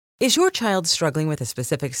Is your child struggling with a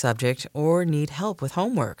specific subject or need help with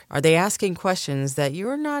homework? Are they asking questions that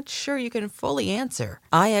you're not sure you can fully answer?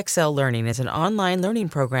 IXL Learning is an online learning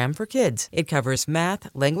program for kids. It covers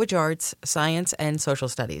math, language arts, science, and social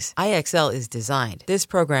studies. IXL is designed. This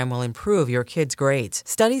program will improve your kids' grades.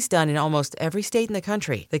 Studies done in almost every state in the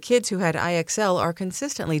country. The kids who had IXL are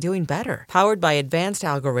consistently doing better. Powered by advanced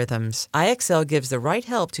algorithms, IXL gives the right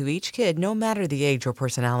help to each kid no matter the age or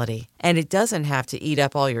personality. And it doesn't have to eat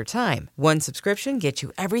up all your time. One subscription gets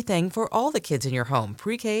you everything for all the kids in your home,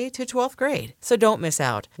 pre-K to 12th grade. So don't miss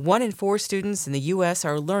out. 1 in 4 students in the U.S.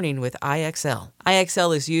 are learning with IXL.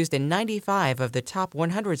 IXL is used in 95 of the top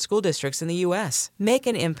 100 school districts in the U.S. Make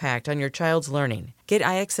an impact on your child's learning. Get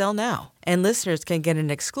IXL now. And listeners can get an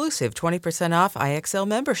exclusive 20% off IXL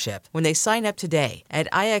membership when they sign up today at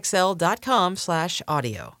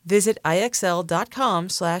IXL.com/audio. Visit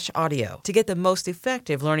IXL.com/audio to get the most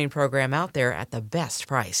effective learning program out there at the best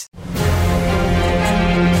price.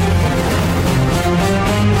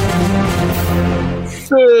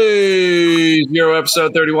 Hey, Zero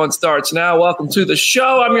episode 31 starts now. Welcome to the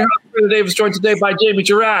show. I'm your host, Brenda Davis, joined today by Jamie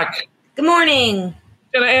Jirac. Good morning.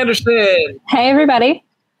 Jenna Anderson. Hey, everybody.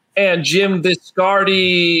 And Jim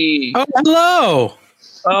Viscardi. Oh, hello.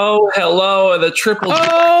 Oh, hello. The triple.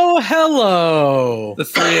 Oh, hello. The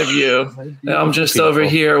three of you. I'm just over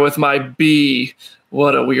here with my B.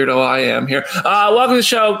 What a weirdo I am here. Welcome to the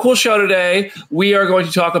show. Cool show today. We are going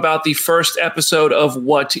to talk about the first episode of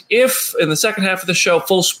What If. In the second half of the show,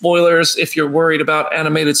 full spoilers. If you're worried about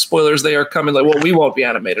animated spoilers, they are coming. Well, we won't be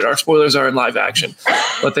animated. Our spoilers are in live action,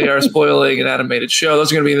 but they are spoiling an animated show.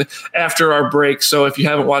 Those are going to be after our break. So if you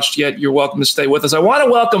haven't watched yet, you're welcome to stay with us. I want to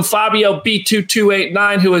welcome Fabio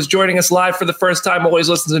B2289, who is joining us live for the first time, always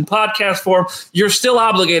listens in podcast form. You're still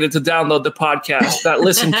obligated to download the podcast. That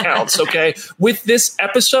listen counts, okay? With this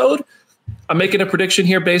episode, I'm making a prediction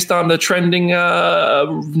here based on the trending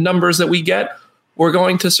numbers that we get. We're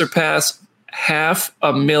going to surpass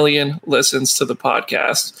 500,000 listens to the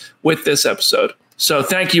podcast with this episode. So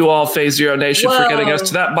thank you all, Phase Zero Nation, for getting us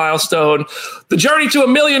to that milestone. The journey to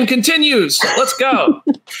 1 million continues. Let's go.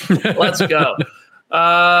 Let's go.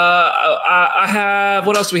 I have,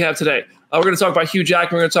 what else do we have today? We're going to talk about Hugh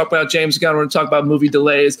Jackman. We're going to talk about James Gunn. We're going to talk about movie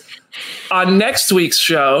delays. On next week's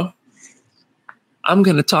show, I'm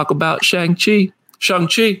going to talk about Shang-Chi,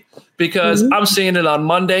 because I'm seeing it on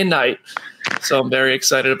Monday night. So I'm very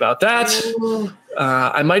excited about that.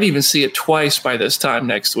 I might even see it twice by this time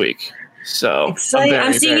next week. So I'm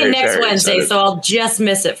seeing it next Wednesday, excited. So I'll just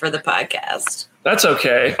miss it for the podcast. That's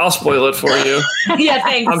okay. I'll spoil it for you. Yeah,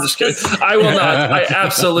 thanks. I'm just kidding. I will not. I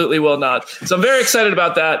absolutely will not. So I'm very excited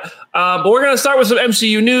about that. But we're going to start with some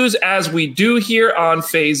MCU news, as we do here on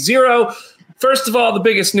Phase Zero. First of all, the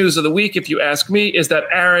biggest news of the week, if you ask me, is that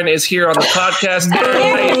Aaron is here on the podcast.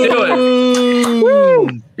 Aaron, how you doing? Woo!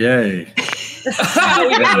 Yay. We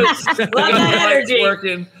got it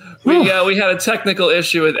working. We had a technical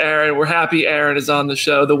issue with Aaron. We're happy Aaron is on the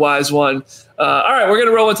show, the wise one. All right, we're going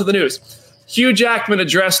to roll into the news. Hugh Jackman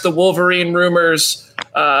addressed the Wolverine rumors.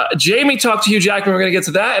 Jamie talked to Hugh Jackman. We're going to get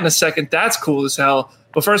to that in a second. That's cool as hell.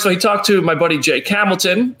 But first of all, he talked to my buddy Jake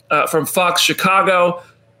Hamilton from Fox Chicago.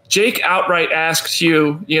 Jake outright asked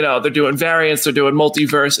Hugh, they're doing variants, they're doing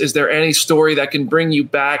multiverse. Is there any story that can bring you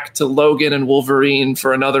back to Logan and Wolverine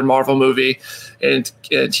for another Marvel movie? And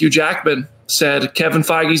Hugh Jackman said Kevin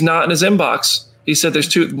Feige's not in his inbox. He said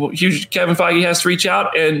Kevin Feige has to reach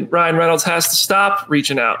out and Ryan Reynolds has to stop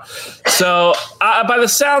reaching out. So by the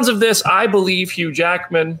sounds of this, I believe Hugh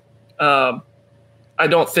Jackman. I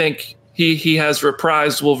don't think he has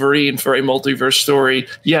reprised Wolverine for a multiverse story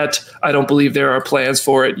yet. I don't believe there are plans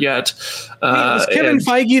for it yet. Is Kevin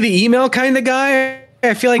Feige the email kind of guy?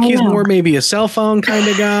 I feel like he's more maybe a cell phone kind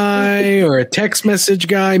of guy or a text message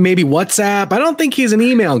guy, maybe WhatsApp. I don't think he's an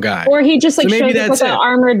email guy. Or he just shows up with an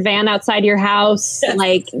armored van outside your house.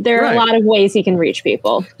 Like there are a lot of ways he can reach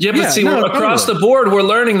people. Yeah, but across the board, we're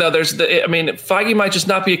learning though. Feige might just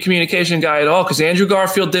not be a communication guy at all because Andrew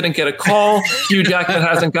Garfield didn't get a call. Hugh Jackman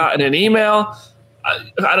hasn't gotten an email.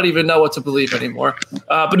 I don't even know what to believe anymore.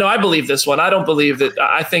 But no, I believe this one. I don't believe that.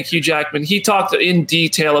 I think Hugh Jackman, he talked in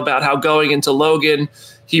detail about how going into Logan,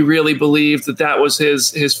 he really believed that was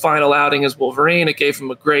his final outing as Wolverine. It gave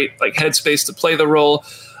him a great headspace to play the role.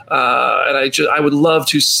 And I would love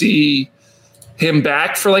to see him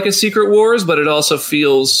back for a Secret Wars, but it also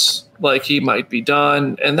feels like he might be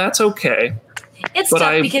done, and that's okay. It's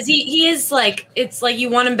tough because he is it's like you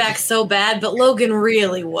want him back so bad, but Logan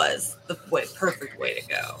really was the perfect way to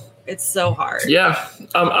go. It's so hard. Yeah,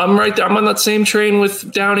 I'm right there. I'm on that same train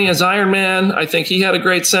with Downey as Iron Man. I think he had a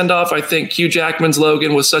great send-off. I think Hugh Jackman's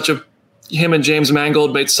Logan was such a him and James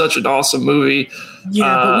Mangold made such an awesome movie.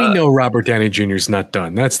 Yeah, but we know Robert Downey Jr. is not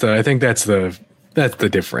done. I think that's the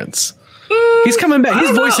difference. He's coming back.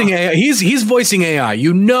 He's voicing AI. He's voicing AI.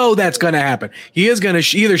 You know that's going to happen. He is going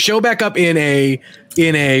to either show back up in a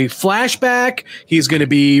flashback. He's going to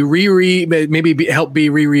be help be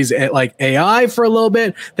Riri's like AI for a little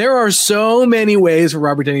bit. There are so many ways for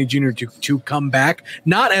Robert Downey Jr. to come back,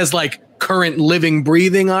 not as like current living,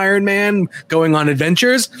 breathing Iron Man going on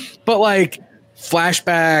adventures, but like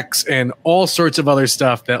flashbacks and all sorts of other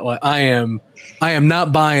stuff that like, I am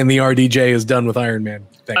not buying the RDJ has done with Iron Man.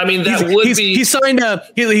 I mean, he signed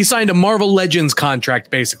a Marvel Legends contract,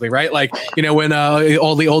 basically, right? Like, you know, when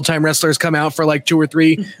all the old time wrestlers come out for like 2 or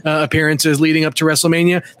 3 appearances leading up to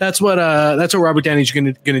WrestleMania. That's what Robert Downey's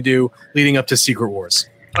going to do leading up to Secret Wars.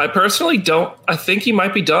 I personally don't. I think he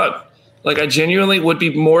might be done. Like, I genuinely would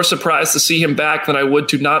be more surprised to see him back than I would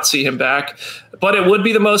to not see him back. But it would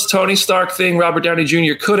be the most Tony Stark thing Robert Downey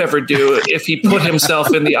Jr. could ever do if he put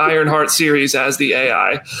himself in the Ironheart series as the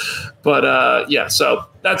AI. But yeah, so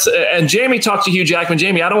that's and Jamie talked to Hugh Jackman.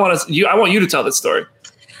 Jamie, I want you to tell this story.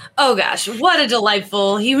 Oh gosh, what a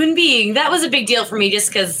delightful human being. That was a big deal for me just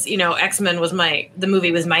because, you know, X-Men the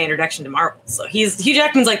movie was my introduction to Marvel. So Hugh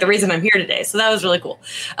Jackman's like the reason I'm here today. So that was really cool.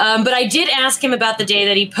 But I did ask him about the day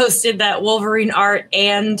that he posted that Wolverine art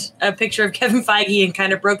and a picture of Kevin Feige and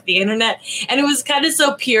kind of broke the internet. And it was kind of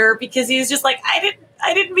so pure because he was just like,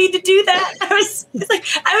 I didn't mean to do that. I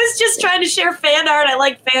was just trying to share fan art. I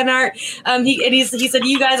like fan art. He said,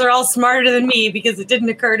 you guys are all smarter than me because it didn't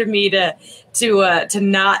occur to me to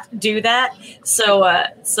not do that. So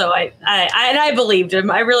I believed him.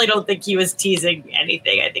 I really don't think he was teasing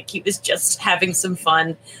anything. I think he was just having some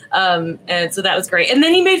fun. And so that was great. And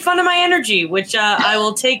then he made fun of my energy, which I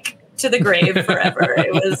will take to the grave forever.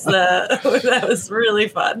 It was that was really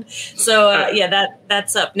fun. So yeah,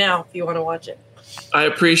 that's up now if you want to watch it. I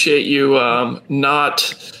appreciate you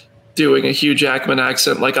not doing a Hugh Jackman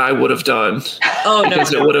accent like I would have done. Oh,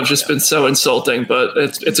 because it would have just been so insulting, but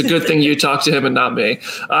it's a good thing you talked to him and not me.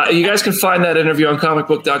 You guys can find that interview on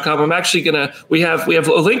comicbook.com. I'm actually we have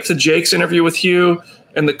a link to Jake's interview with Hugh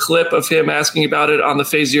and the clip of him asking about it on the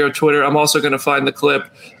Phase Zero Twitter. I'm also going to find the clip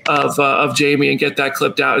of Jamie and get that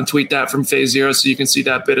clipped out and tweet that from Phase Zero so you can see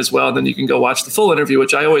that bit as well. And then you can go watch the full interview,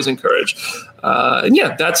 which I always encourage. And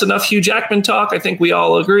yeah, that's enough Hugh Jackman talk. I think we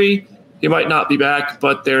all agree. He might not be back,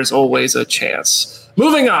 but there's always a chance.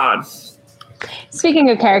 Moving on.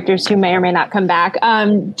 Speaking of characters who may or may not come back,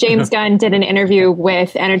 James Gunn did an interview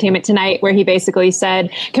with Entertainment Tonight where he basically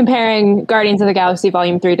said, comparing Guardians of the Galaxy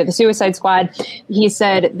Volume 3 to the Suicide Squad, he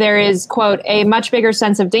said, there is, quote, a much bigger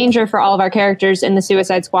sense of danger for all of our characters in the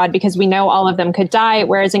Suicide Squad because we know all of them could die,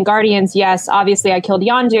 whereas in Guardians, yes, obviously I killed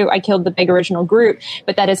Yondu, I killed the big original Groot,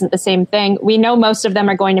 but that isn't the same thing. We know most of them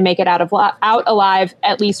are going to make it out alive,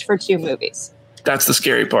 at least for 2 movies. That's the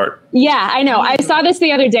scary part. Yeah, I know. I saw this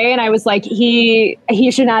the other day and I was like, he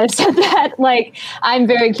should not have said that. Like, I'm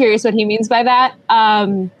very curious what he means by that.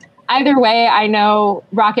 Either way, I know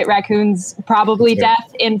Rocket Raccoon's probably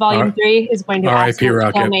death in Volume 3 is going to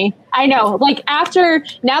absolutely kill me. I know. Like,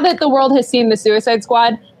 now that the world has seen the Suicide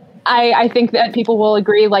Squad, I think that people will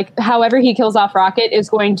agree, like, however he kills off Rocket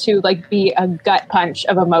is going to, like, be a gut punch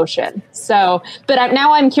of emotion. So, but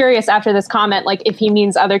now I'm curious after this comment, like, if he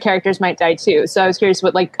means other characters might die too. So I was curious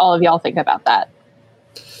what, like, all of y'all think about that.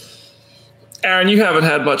 Aaron, you haven't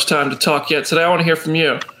had much time to talk yet today. I want to hear from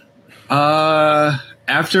you.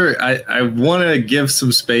 After I want to give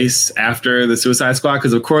some space after the Suicide Squad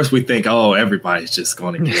because of course we think, oh, everybody's just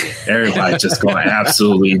going to get it. Everybody's just going to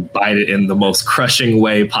absolutely bite it in the most crushing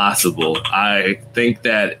way possible. I think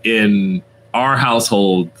that in our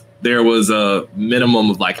household there was a minimum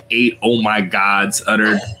of like 8 oh my gods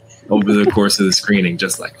uttered over the course of the screening,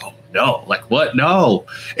 just like, oh no, like what, no,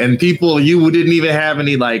 and people you didn't even have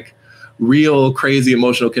any like real crazy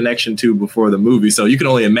emotional connection to before the movie. So you can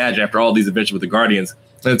only imagine after all these adventures with the Guardians,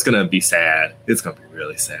 it's going to be sad. It's going to be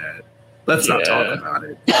really sad. Let's not talk about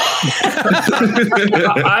it.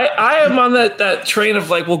 I am on that train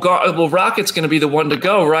of like, well, Rocket's going to be the one to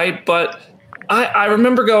go, right? But I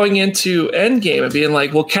remember going into Endgame and being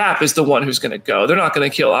like, well, Cap is the one who's going to go. They're not going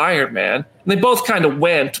to kill Iron Man. And they both kind of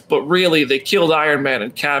went, but really they killed Iron Man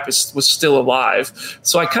and Cap was still alive.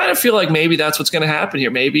 So I kind of feel like maybe that's what's going to happen here.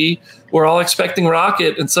 Maybe we're all expecting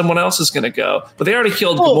Rocket and someone else is going to go. But they already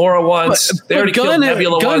killed Gamora once. They already killed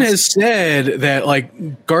Nebula once. Gunn has said that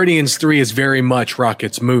like Guardians 3 is very much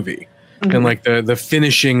Rocket's movie and like the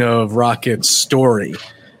finishing of Rocket's story.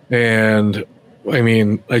 And I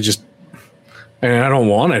mean, I don't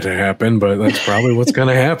want it to happen, but that's probably what's going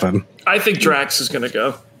to happen. I think Drax is going to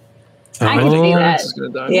go. I can see that. Is gonna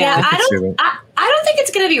die. Yeah, I see don't think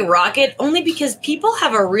it's going to be Rocket, only because people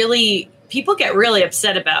get really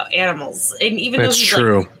upset about animals, and even That's though he's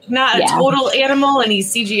true. like not a total animal and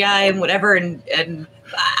he's CGI and whatever, and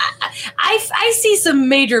I see some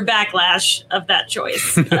major backlash of that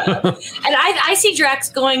choice, and I see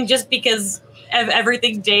Drax going just because of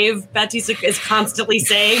everything Dave Bautista is constantly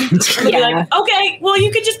saying. Be like, okay, well, you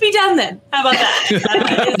could just be done then. How about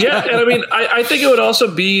that? Yeah, and I mean, I think it would also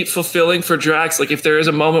be fulfilling for Drax. Like, if there is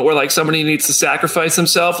a moment where like somebody needs to sacrifice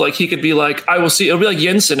himself, like he could be like, I will see. It'll be like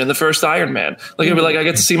Yinsen in the first Iron Man. Like it'll be like, I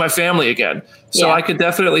get to see my family again. So I could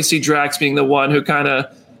definitely see Drax being the one who kind of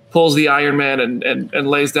pulls the Iron Man and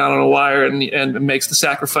lays down on a wire and makes the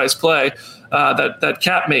sacrifice play that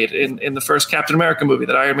Cap made in the first Captain America movie,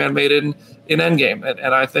 that Iron Man made in Endgame.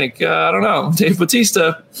 And I think, I don't know, Dave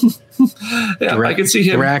Bautista, I can see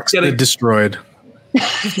him Drax getting destroyed. Jim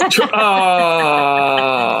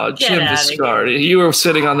Viscardi. You were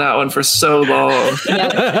sitting on that one for so long.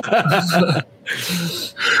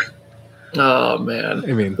 Oh, man.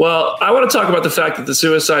 I mean, well, I want to talk about the fact that the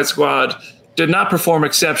Suicide Squad did not perform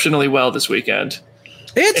exceptionally well this weekend.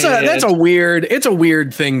 That's a weird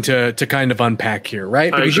thing to kind of unpack here,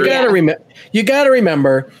 right? Because you got to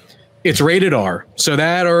remember it's rated R, so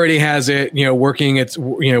that already has it, working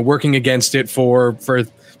against it for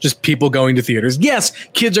just people going to theaters. Yes,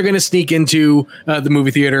 kids are going to sneak into the movie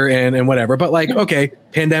theater and whatever, but like, okay,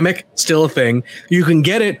 pandemic, still a thing. You can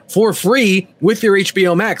get it for free with your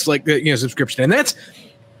HBO Max, subscription. And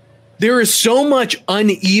there is so much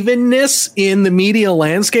unevenness in the media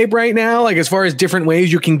landscape right now, like as far as different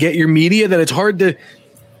ways you can get your media, that it's hard to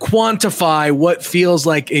quantify what feels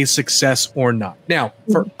like a success or not. Now,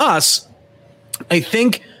 for us, I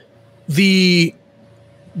think the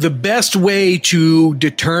best way to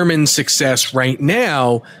determine success right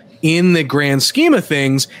now in the grand scheme of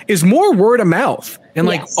things is more word of mouth. And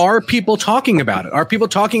are people talking about it? Are people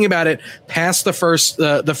talking about it past the first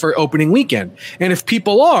opening weekend? And if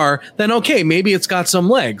people are, then okay, maybe it's got some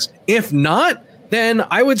legs. If not, then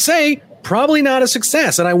I would say probably not a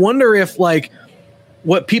success. And I wonder if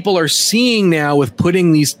what people are seeing now with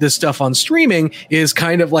putting this stuff on streaming is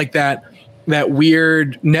kind of like that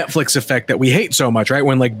weird Netflix effect that we hate so much, right?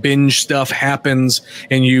 When binge stuff happens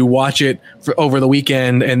and you watch it over the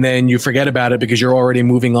weekend and then you forget about it because you're already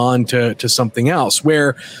moving on to something else.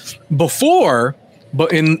 Where before,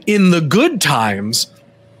 but in the good times,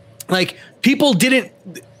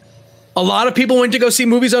 a lot of people went to go see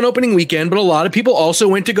movies on opening weekend, but a lot of people also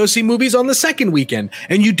went to go see movies on the second weekend.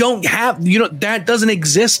 And that doesn't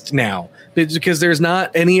exist now. It's because there's not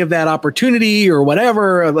any of that opportunity or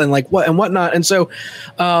whatever, and whatnot. And so,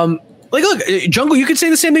 look, Jungle. You could say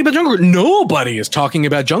the same thing about Jungle. Nobody is talking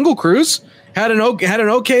about Jungle Cruise. Had an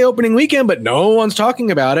okay opening weekend, but no one's talking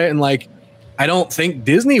about it. And I don't think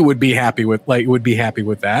Disney would be happy with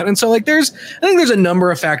that. And so I think there's a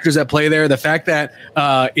number of factors at play there. The fact that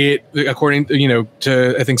according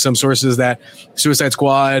to I think some sources, that Suicide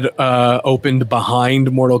Squad opened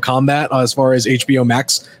behind Mortal Kombat as far as HBO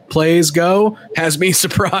Max plays go has me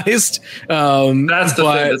surprised. That's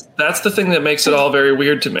the thing that makes it all very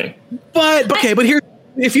weird to me. But here.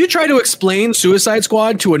 If you try to explain Suicide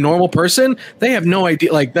Squad to a normal person, they have no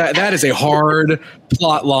idea. That is a hard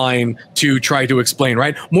plot line to try to explain,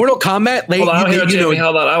 right? Mortal Kombat. Hold on, I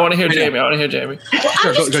want to hear Jamie. Well,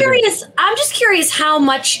 I'm just curious how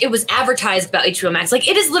much it was advertised about HBO Max. It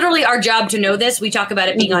is literally our job to know this. We talk about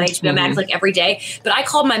it being on HBO Max every day. But I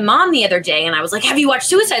called my mom the other day and I was like, "Have you watched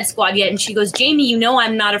Suicide Squad yet?" And she goes, "Jamie,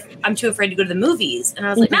 I'm too afraid to go to the movies." And I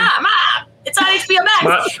was like, "Nah, Mom. It's on HBO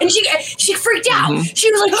Max." And she freaked out.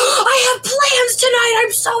 She was like, "I have plans tonight.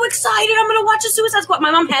 I'm so excited. I'm going to watch a Suicide Squad." My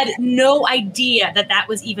mom had no idea that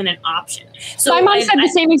was even an option. So my mom said the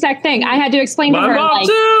same exact thing. I had to explain to her. I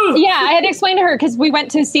had to explain to her because we went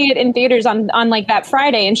to see it in theaters on that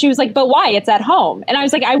Friday, and she was like, "But why? It's at home." And I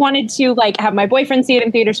was like, "I wanted to have my boyfriend see it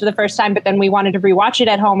in theaters for the first time, but then we wanted to rewatch it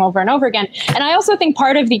at home over and over again." And I also think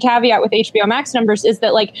part of the caveat with HBO Max numbers is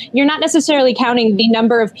that you're not necessarily counting the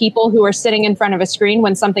number of people who are sitting in front of a screen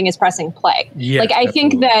when something is pressing play. Yes, I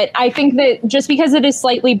think that just because it is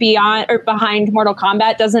slightly beyond or behind Mortal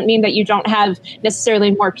Kombat doesn't mean that you don't have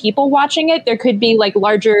necessarily more people watching it. There could be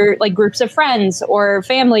larger groups of friends or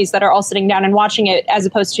families that are all sitting down and watching it, as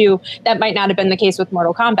opposed to that might not have been the case with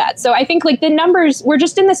Mortal Kombat. So I think the numbers, we're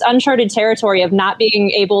just in this uncharted territory of not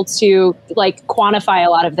being able to quantify a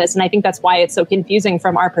lot of this, and I think that's why it's so confusing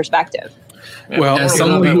from our perspective. Well,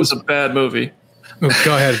 it was a bad movie. Oh,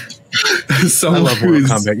 go ahead. I love Mortal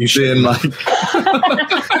Kombat. You should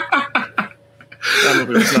That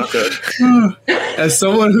movie was not good. As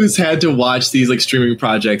someone who's had to watch these like streaming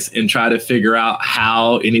projects and try to figure out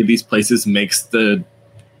how any of these places makes the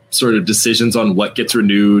sort of decisions on what gets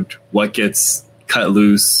renewed, what gets cut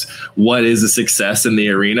loose, what is a success in the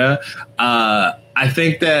arena, I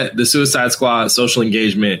think that the Suicide Squad social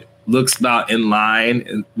engagement looks about in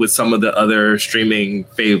line with some of the other streaming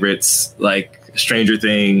favorites like Stranger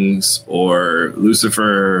Things or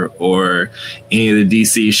Lucifer or any of the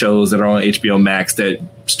DC shows that are on HBO Max that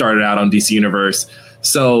started out on DC Universe.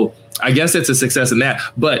 So I guess it's a success in that.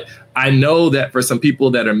 But I know that for some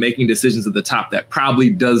people that are making decisions at the top, that probably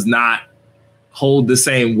does not hold the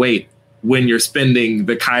same weight when you're spending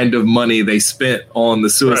the kind of money they spent on the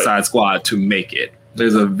Suicide Squad to make it.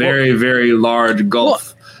 There's a very, very large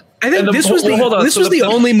gulf. I think this was the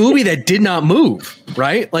only movie that did not move,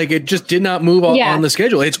 right? Like it just did not move on the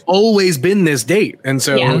schedule. It's always been this date. And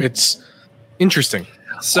so it's interesting.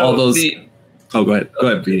 So all those go ahead. Go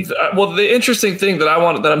ahead, Petey. Well, the interesting thing that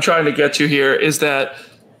I'm trying to get to here is that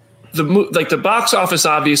the box office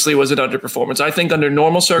obviously was an underperformance. I think under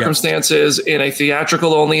normal circumstances in a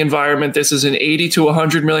theatrical only environment, this is an $80 to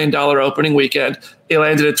 $100 million opening weekend. It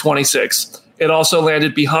landed at 26. It also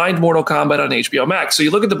landed behind Mortal Kombat on HBO Max. So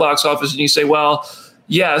you look at the box office and you say, well,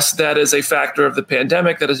 yes, that is a factor of the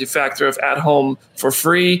pandemic. That is a factor of at home for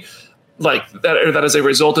free. Like that is a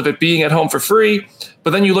result of it being at home for free.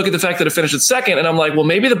 But then you look at the fact that it finished at second, and I'm like, well,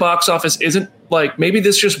 maybe the box office isn't like, maybe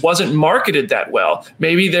this just wasn't marketed that well.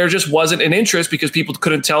 Maybe there just wasn't an interest because people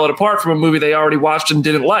couldn't tell it apart from a movie they already watched and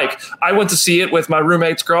didn't like. I went to see it with my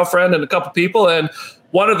roommate's girlfriend and a couple people, and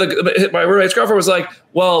my roommate's girlfriend was like,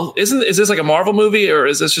 well, is this like a Marvel movie, or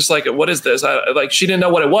is this just like, what is this? She didn't know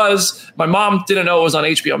what it was. My mom didn't know it was on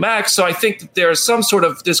HBO Max. So I think that there's some sort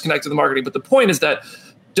of disconnect in the marketing. But the point is that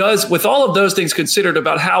with all of those things considered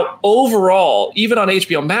about how overall, even on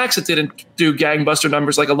HBO Max, it didn't do gangbuster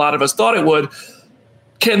numbers like a lot of us thought it would.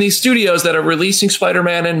 Can these studios that are releasing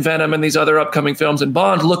Spider-Man and Venom and these other upcoming films and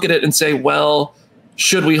Bond look at it and say, well,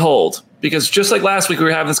 should we hold? Because just like last week, we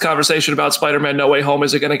were having this conversation about Spider-Man No Way Home.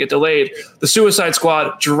 Is it going to get delayed? The Suicide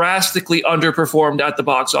Squad drastically underperformed at the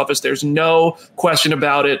box office. There's no question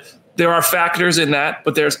about it. There are factors in that,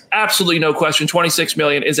 but there's absolutely no question. 26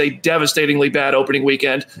 million is a devastatingly bad opening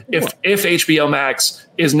weekend. If HBO Max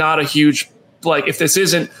is not a huge, like, if this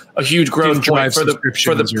isn't a huge growth point for the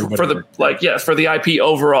IP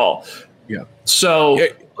overall. Yeah. So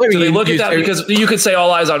they look at that because you could say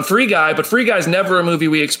All Eyes on Free Guy, but Free Guy is never a movie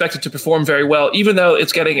we expected to perform very well, even though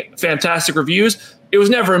it's getting fantastic reviews. It was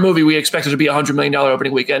never a movie we expected to be a $100 million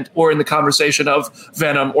opening weekend or in the conversation of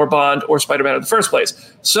Venom or Bond or Spider-Man in the first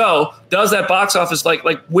place. So does that box office like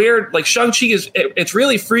Shang-Chi it's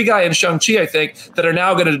really Free Guy and Shang-Chi, I think, that are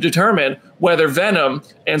now going to determine whether Venom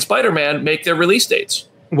and Spider-Man make their release dates.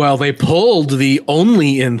 Well, they pulled the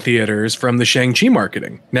only in theaters from the Shang-Chi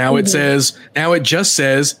marketing. Now it just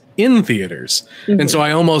says in theaters. And so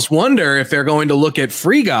I almost wonder if they're going to look at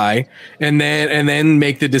Free Guy and then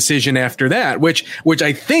make the decision after that, which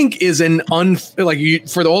I think is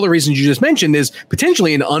for all the reasons you just mentioned, is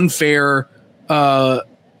potentially an unfair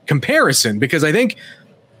comparison, because I think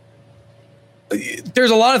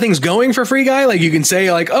there's a lot of things going for Free Guy. Like you can say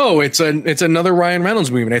like, oh, it's another Ryan Reynolds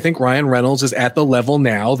movie. And I think Ryan Reynolds is at the level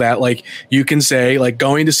now that like you can say like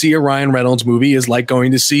going to see a Ryan Reynolds movie is like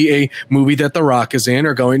going to see a movie that The Rock is in,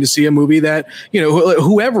 or going to see a movie that,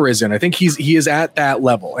 whoever is in. I think he is at that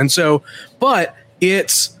level. And so, but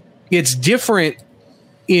it's different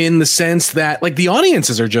in the sense that like the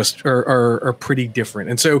audiences are pretty different.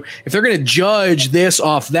 And so if they're going to judge this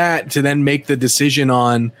off that to then make the decision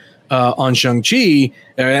on Shang-Chi,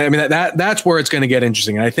 I mean, that's where it's going to get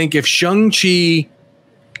interesting. And I think if Shang-Chi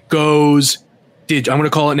goes, I'm going to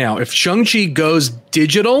call it now. If Shang-Chi goes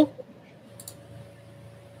digital,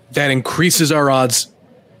 that increases our odds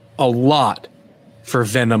a lot for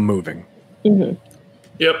Venom moving. Mm-hmm.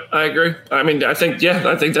 Yep, I agree. I mean, I think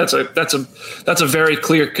that's a very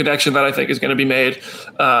clear connection that I think is going to be made,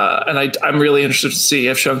 and I'm really interested to see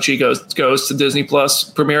if Shang-Chi goes to Disney Plus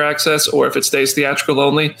Premier Access or if it stays theatrical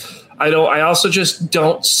only. I also just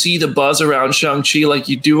don't see the buzz around Shang-Chi like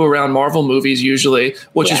you do around Marvel movies usually,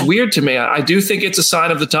 which is weird to me. I do think it's a sign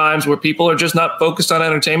of the times where people are just not focused on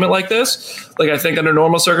entertainment like this. Like I think under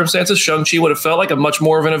normal circumstances, Shang-Chi would have felt like a much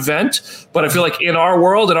more of an event. But I feel like in our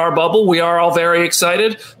world, in our bubble, we are all very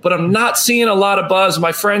excited. But I'm not seeing a lot of buzz.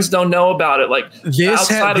 My friends don't know about it. Like this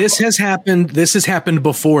has happened. This has happened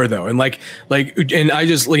before though, and and I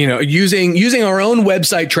just using our own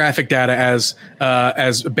website traffic data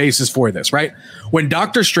as basis for this, right? When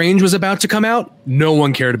Doctor Strange was about to come out, no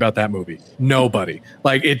one cared about that movie. Nobody.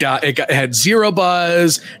 Like it had zero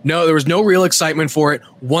buzz. No, there was no real excitement for it.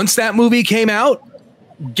 Once that movie came out,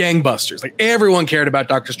 gangbusters. Like everyone cared about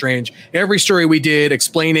Doctor Strange. Every story we did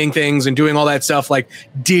explaining things and doing all that stuff like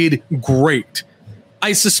did great.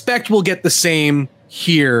 I suspect we'll get the same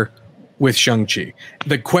here with Shang-Chi.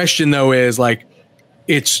 The question though is like,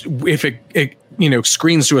 it's if it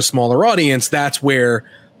screens to a smaller audience, that's where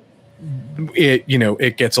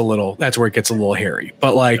it gets a little hairy.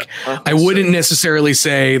 But like I wouldn't necessarily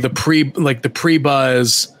say the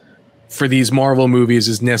pre-buzz for these Marvel movies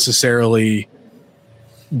is necessarily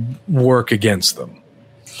work against them.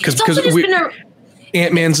 Because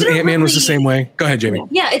Ant-Man was the same way. Go ahead, Jamie.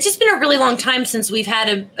 Yeah, it's just been a really long time since we've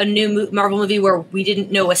had a new Marvel movie where we didn't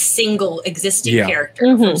know a single existing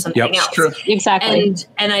character from something else. True. Exactly.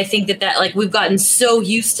 And I think that like we've gotten so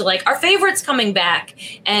used to like our favorites coming back,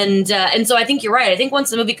 and so I think you're right. I think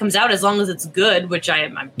once the movie comes out, as long as it's good, which I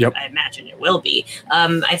imagine it will be,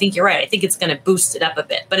 I think you're right. I think it's going to boost it up a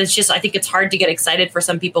bit. But it's just I think it's hard to get excited for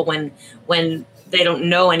some people when they don't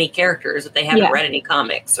know any characters, if they haven't read any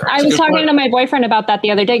comics. I was talking to my boyfriend about that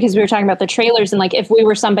the other day because we were talking about the trailers and like if we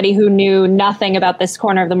were somebody who knew nothing about this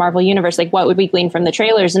corner of the Marvel universe, like what would we glean from the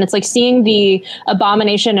trailers? And it's like seeing the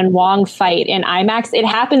Abomination and Wong fight in IMAX. It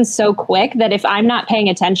happens so quick that if I'm not paying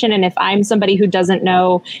attention and if I'm somebody who doesn't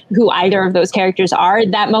know who either of those characters are,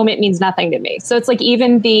 that moment means nothing to me. So it's like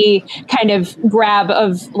even the kind of grab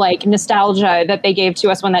of like nostalgia that they gave to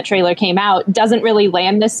us when that trailer came out doesn't really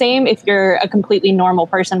land the same if you're a completely normal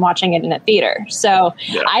person watching it in a theater. So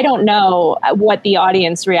I don't know what the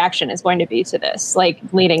audience reaction is going to be to this, like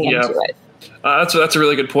leading into it. That's a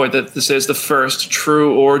really good point that this is the first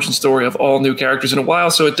true origin story of all new characters in a while.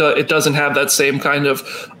 So it doesn't have that same kind of,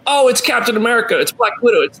 oh, it's Captain America, it's Black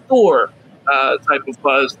Widow, it's Thor type of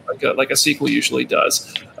buzz like a sequel usually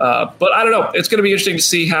does. But I don't know. It's going to be interesting to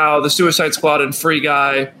see how the Suicide Squad and Free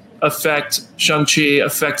Guy affect Shang-Chi,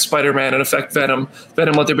 affect Spider-Man, and affect Venom.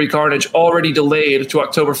 Venom Let There Be Carnage already delayed to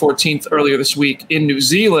October 14th earlier this week in New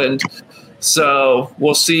Zealand. So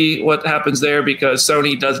we'll see what happens there because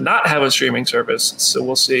Sony does not have a streaming service. So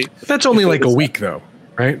we'll see. That's only like a week though,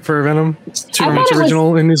 right? For Venom? It's 2 months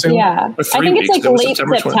original in New Zealand? Yeah. I think it's like late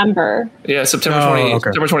September. Yeah, September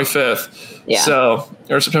 25th. Yeah. So,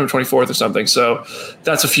 or September 24th or something. So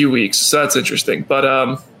that's a few weeks. So that's interesting. But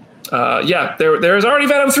there is already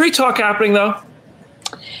Venom 3 talk happening though.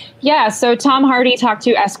 Yeah, so Tom Hardy talked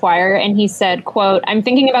to Esquire and he said, quote, "I'm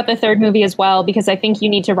thinking about the third movie as well because I think you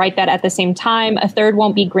need to write that at the same time. A third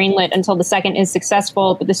won't be greenlit until the second is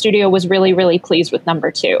successful, but the studio was really, really pleased with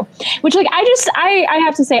number 2. Which like I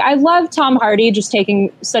have to say, I love Tom Hardy just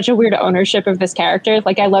taking such a weird ownership of this character.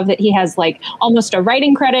 Like I love that he has like almost a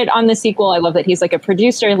writing credit on the sequel. I love that he's like a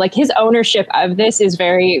producer. Like his ownership of this is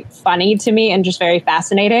very funny to me and just very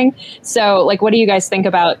fascinating. So like what do you guys think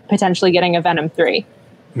about potentially getting a Venom 3?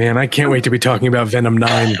 Man, I can't wait to be talking about Venom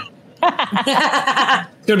 9. It's going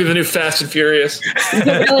to be the new Fast and Furious.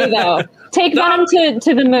 Really, though. Take Venom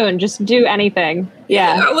to the moon. Just do anything.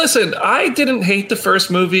 Yeah. Listen, I didn't hate the first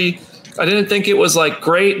movie. I didn't think it was like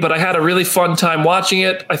great, but I had a really fun time watching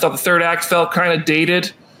it. I thought the third act felt kind of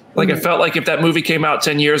dated. Like I felt like if that movie came out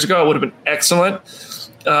 10 years ago, it would have been excellent.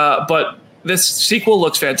 But this sequel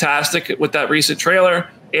looks fantastic with that recent trailer.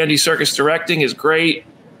 Andy Serkis directing is great.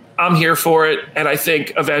 I'm here for it, and I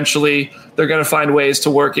think eventually they're going to find ways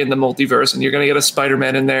to work in the multiverse, and you're going to get a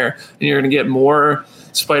Spider-Man in there, and you're going to get more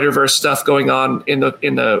Spider-Verse stuff going on in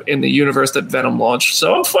the universe that Venom launched.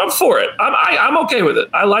 So I'm for it. I'm okay with it.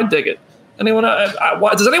 I dig it. Anyone?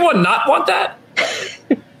 Does anyone not want that?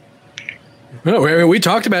 No, we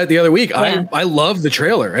talked about it the other week. Yeah. I love the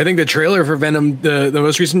trailer. I think the trailer for Venom, the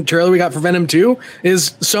most recent trailer we got for Venom 2,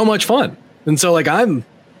 is so much fun, and so like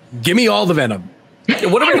give me all the Venom.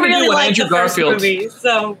 What are we going to do when Andrew Garfield? Movie,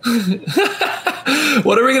 so.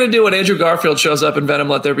 What are we going to do when Andrew Garfield shows up in Venom: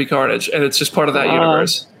 Let There Be Carnage, and it's just part of that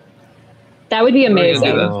universe? That would be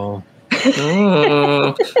amazing.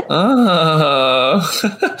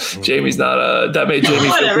 Jamie's not. That made Jamie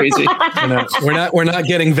feel crazy. We're not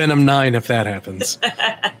getting Venom 9 if that happens.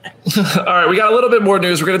 All right, we got a little bit more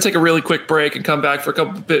news. We're going to take a really quick break and come back for a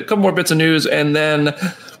couple more bits of news, and then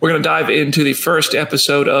we're going to dive into the first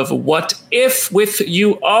episode of What If with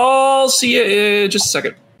you all. See you in just a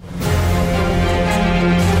second.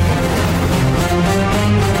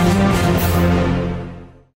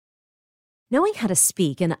 Knowing how to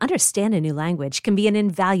speak and understand a new language can be an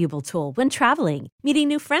invaluable tool when traveling, meeting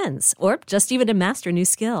new friends, or just even to master a new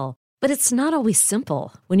skill. But it's not always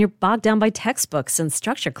simple when you're bogged down by textbooks and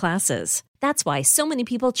structure classes. That's why so many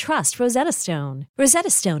people trust Rosetta Stone. Rosetta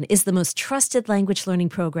Stone is the most trusted language learning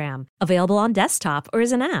program, available on desktop or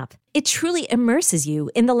as an app. It truly immerses you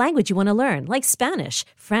in the language you want to learn, like Spanish,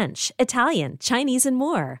 French, Italian, Chinese, and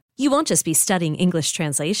more. You won't just be studying English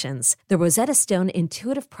translations. The Rosetta Stone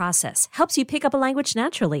intuitive process helps you pick up a language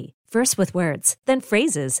naturally, first with words, then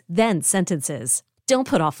phrases, then sentences. Don't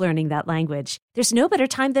put off learning that language. There's no better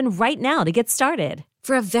time than right now to get started.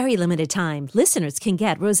 For a very limited time, listeners can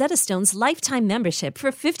get Rosetta Stone's lifetime membership for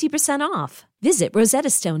 50% off. Visit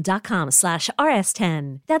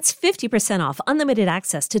rosettastone.com/rs10. That's 50% off unlimited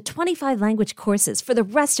access to 25 language courses for the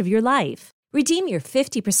rest of your life. Redeem your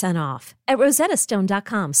 50% off at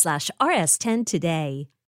rosettastone.com/rs10 today.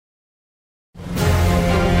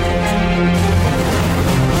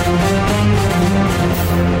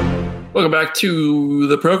 Welcome back to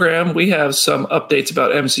the program. We have some updates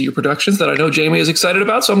about MCU productions that I know Jamie is excited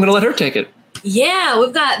about, so I'm going to let her take it. Yeah,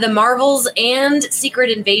 we've got The Marvels and Secret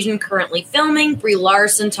Invasion currently filming. Brie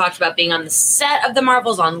Larson talked about being on the set of The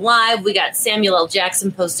Marvels on Live. We got Samuel L.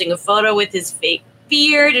 Jackson posting a photo with his fake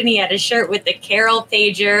beard, and he had a shirt with the Carol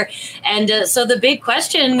pager. And so the big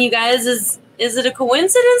question, you guys, is it a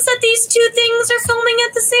coincidence that these two things are filming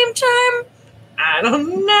at the same time? I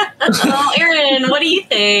don't know. Aaron, what do you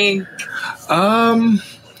think? Man,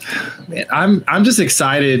 I'm just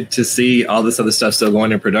excited to see all this other stuff still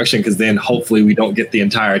going in production, because then hopefully we don't get the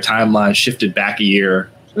entire timeline shifted back a year,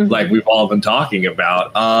 like we've all been talking about.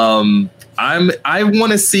 I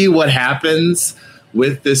want to see what happens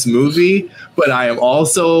with this movie, but I am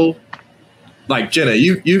also, like, Jenna,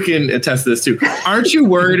 you can attest to this too. Aren't you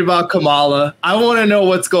worried about Kamala? I want to know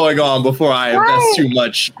what's going on before I invest too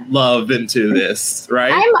much love into this,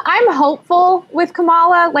 right? I'm hopeful with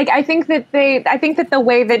Kamala. Like, I think that the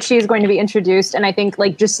way that she's going to be introduced, and I think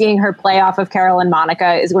like just seeing her play off of Carol and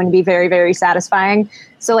Monica is going to be very, very satisfying.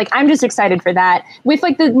 So like, I'm just excited for that. With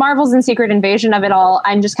like the Marvels and Secret Invasion of it all,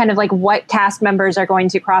 I'm just kind of like, what cast members are going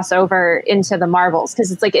to cross over into the Marvels?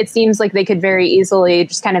 Because it's like, it seems like they could very easily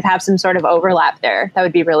just kind of have some sort of overlap there. That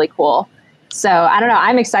would be really cool. So I don't know.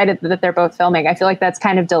 I'm excited that they're both filming. I feel like that's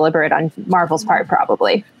kind of deliberate on Marvel's part,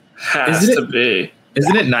 probably. Has to be.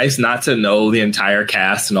 Isn't it nice not to know the entire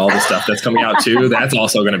cast and all the stuff that's coming out too? That's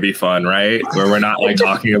also going to be fun, right? Where we're not like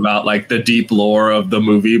talking about like the deep lore of the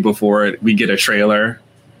movie before we get a trailer.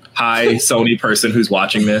 Hi, Sony person who's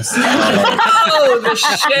watching this. Oh, the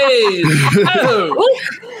shade.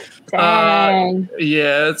 Dang.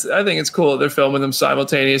 Yeah, I think it's cool they're filming them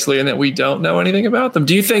simultaneously and that we don't know anything about them.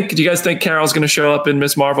 Do you guys think Carol's going to show up in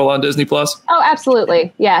Ms. Marvel on Disney Plus? Oh,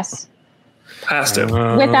 absolutely. Yes. Has to.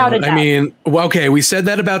 Without a doubt. I mean, well, okay, we said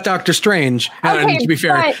that about Doctor Strange. Okay, to be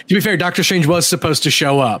fair, Doctor Strange was supposed to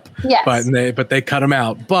show up. Yes. But they cut him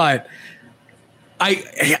out. But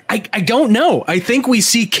I don't know. I think we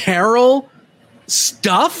see Carol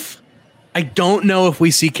stuff. I don't know if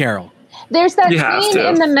we see Carol. There's that scene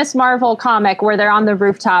in the Ms. Marvel comic where they're on the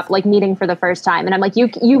rooftop, like meeting for the first time. And I'm like,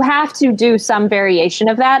 you have to do some variation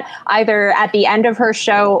of that, either at the end of her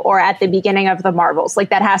show or at the beginning of the Marvels. Like,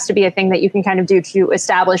 that has to be a thing that you can kind of do to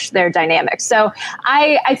establish their dynamics. So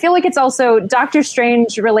I feel like it's also Doctor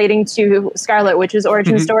Strange relating to Scarlet Witch's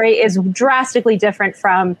origin story is drastically different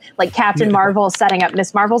from like Captain Marvel setting up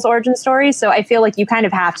Ms. Marvel's origin story. So I feel like you kind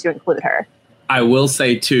of have to include her. I will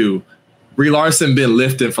say too, Brie Larson been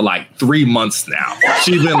lifting for like 3 months now.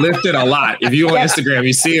 She's been lifting a lot. If you on Instagram,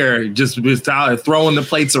 you see her just throwing the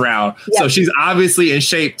plates around. Yep. So she's obviously in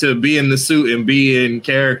shape to be in the suit and be in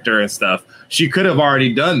character and stuff. She could have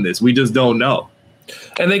already done this. We just don't know.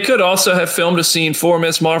 And they could also have filmed a scene for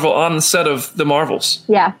Ms. Marvel on the set of The Marvels.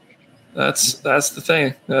 Yeah. That's the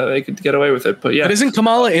thing. They could get away with it. But yeah. But isn't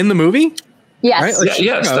Kamala in the movie? Yes. Right? Like,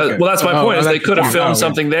 yes. okay. Well, that's my point. Is they could have filmed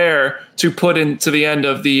something there to put into the end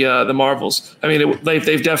of the Marvels. I mean,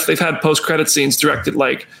 they've had post credit scenes directed.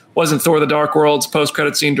 Like, wasn't Thor: The Dark World's post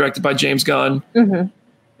credit scene directed by James Gunn? Mm-hmm.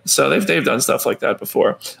 So they've done stuff like that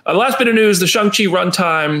before. The last bit of news: the Shang-Chi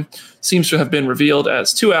runtime seems to have been revealed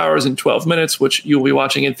as 2 hours and 12 minutes, which you'll be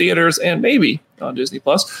watching in theaters and maybe on Disney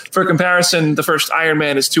Plus. For comparison, the first Iron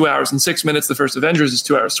Man is 2 hours and 6 minutes. The first Avengers is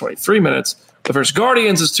 2 hours 23 minutes. The first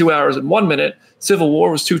Guardians is 2 hours and 1 minute. Civil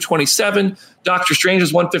War was 2:27. Doctor Strange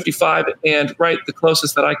is 1:55. And the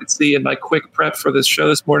closest that I could see in my quick prep for this show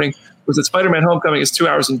this morning was that Spider-Man Homecoming is 2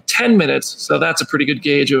 hours and 10 minutes. So that's a pretty good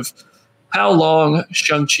gauge of how long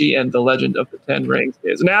Shang-Chi and the Legend of the Ten Rings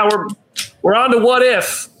is. Now we're on to What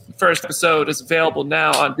If. The first episode is available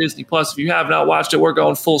now on Disney Plus. If you have not watched it, we're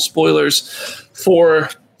going full spoilers for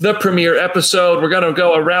the premiere episode. We're going to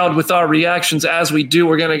go around with our reactions. As we do,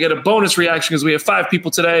 we're going to get a bonus reaction because we have 5 people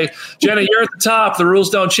today. Jenna, you're at the top. The rules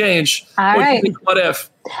don't change. All right. What if?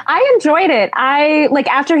 I enjoyed it.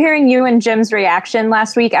 After hearing you and Jim's reaction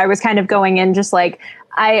last week, I was kind of going in just like,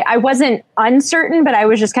 I wasn't uncertain, but I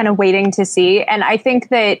was just kind of waiting to see. And I think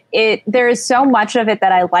that there is so much of it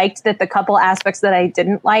that I liked that the couple aspects that I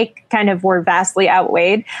didn't like kind of were vastly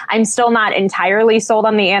outweighed. I'm still not entirely sold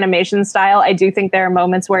on the animation style. I do think there are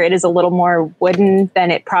moments where it is a little more wooden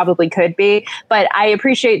than it probably could be. But I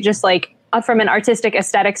appreciate just like, from an artistic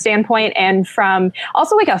aesthetic standpoint and from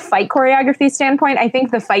also like a fight choreography standpoint, I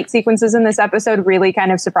think the fight sequences in this episode really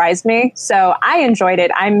kind of surprised me. So I enjoyed it.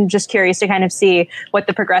 I'm just curious to kind of see what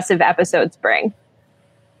the progressive episodes bring.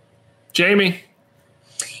 Jamie.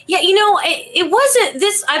 Yeah, it wasn't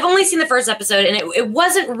this. I've only seen the first episode, and it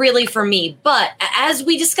wasn't really for me. But as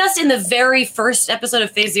we discussed in the very first episode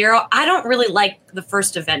of Phase Zero, I don't really like the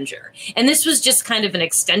first Avenger. And this was just kind of an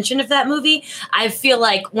extension of that movie. I feel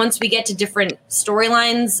like once we get to different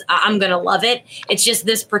storylines, I'm going to love it. It's just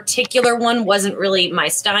this particular one wasn't really my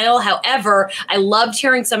style. However, I loved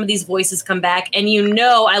hearing some of these voices come back. And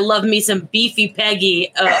I love me some beefy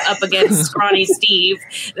Peggy up against scrawny Steve.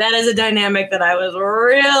 That is a dynamic that I was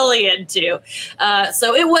really into.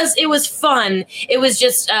 So it was fun. It was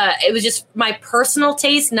just my personal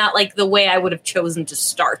taste, not like the way I would have chosen to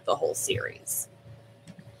start the whole series.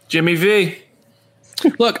 Jimmy V.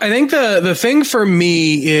 Look, I think the thing for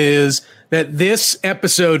me is that this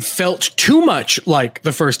episode felt too much like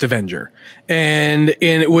the first Avenger, and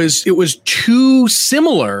it was too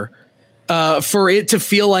similar for it to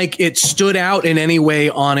feel like it stood out in any way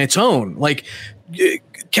on its own. Like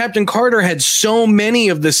Captain Carter had so many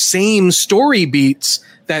of the same story beats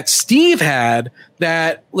that Steve had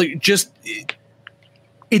that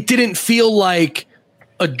it didn't feel like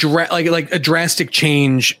a drastic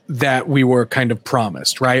change that we were kind of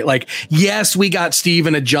promised, right? Like, yes, we got Steve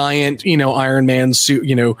in a giant, Iron Man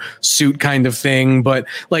suit kind of thing. But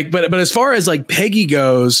as far as like Peggy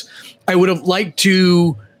goes, I would have liked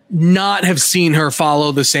to not have seen her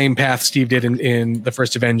follow the same path Steve did in the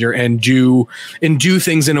first Avenger and do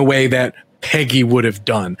things in a way that Peggy would have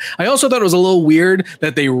done. I also thought it was a little weird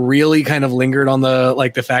that they really kind of lingered on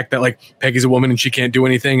the fact that like Peggy's a woman and she can't do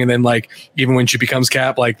anything. And then like, even when she becomes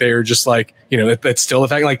Cap, like they're just like, that's still the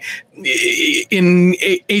fact. Like in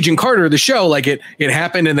Agent Carter, the show, like it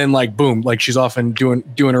happened and then like, boom, like she's off and doing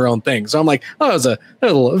her own thing. So I'm like, it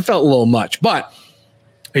felt a little much, but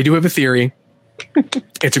I do have a theory.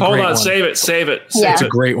 It's a great one. Hold on, save it. Yeah. It's a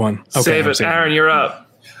great one. Okay, save it. Aaron, you're up.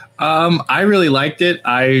 I really liked it.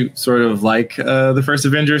 I sort of like the first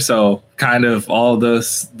Avenger, so kind of all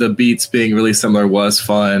the beats being really similar was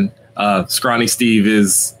fun. Scrawny Steve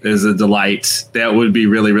is a delight. That would be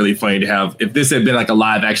really, really funny to have. If this had been like a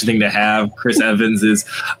live action thing to have, Chris Evans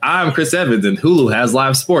I'm Chris Evans and Hulu has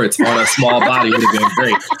live sports on a small body would have been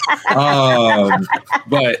great.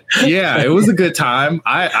 But yeah, it was a good time.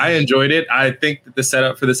 I enjoyed it. I think that the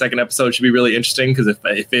setup for the second episode should be really interesting because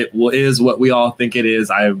if it is what we all think it is,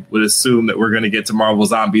 I would assume that we're going to get to Marvel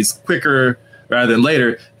Zombies quicker rather than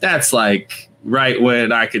later. That's like right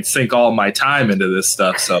when I could sink all my time into this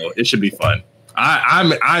stuff. So it should be fun.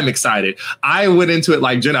 I'm excited. I went into it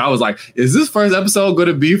like Jenna. I was like, is this first episode going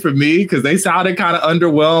to be for me? Because they sounded kind of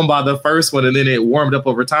underwhelmed by the first one and then it warmed up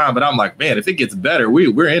over time. But I'm like, man, if it gets better,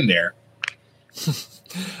 we're in there.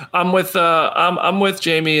 I'm with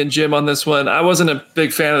Jamie and Jim on this one. I wasn't a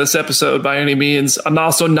big fan of this episode by any means. I'm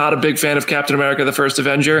also not a big fan of Captain America, the First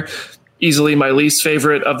Avenger. Easily my least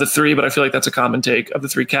favorite of the 3, but I feel like that's a common take of the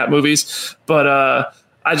 3 Cap movies. But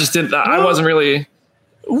I just didn't. I wasn't really.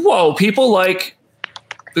 Whoa, people like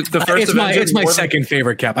the first. It's my second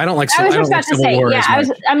favorite Cap. I don't like. I was just about to say, War. Yeah,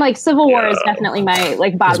 I'm like Civil War is definitely my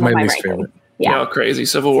like bottom of my ranking. Favorite. Yeah, crazy.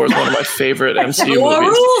 Civil War is one of my favorite MCU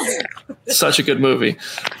movies. Such a good movie.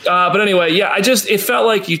 But anyway, yeah, it felt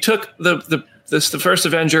like you took the first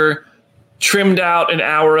Avenger, trimmed out an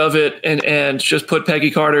hour of it and just put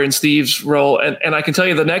Peggy Carter in Steve's role. And I can tell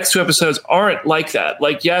you the next 2 episodes aren't like that.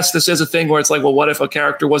 Like, yes, this is a thing where it's like, well, what if a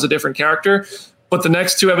character was a different character? But the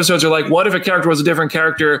next 2 episodes are like, what if a character was a different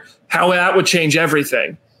character? How that would change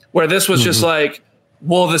everything. Where this was just like,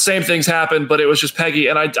 well, the same things happened, but it was just Peggy.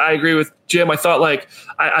 And I agree with Jim. I thought like,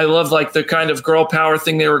 I loved like the kind of girl power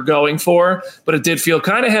thing they were going for, but it did feel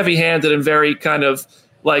kind of heavy handed and very kind of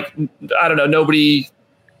like, I don't know, nobody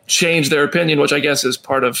change their opinion, which I guess is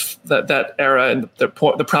part of that era and the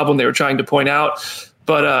problem they were trying to point out.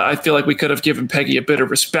 But I feel like we could have given Peggy a bit of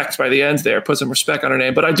respect by the end there, put some respect on her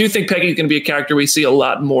name. But I do think Peggy's going to be a character we see a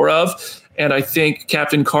lot more of. And I think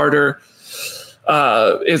Captain Carter,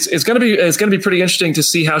 it's going to be pretty interesting to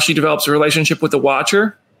see how she develops a relationship with the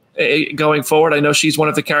Watcher going forward. I know she's one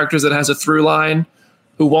of the characters that has a through line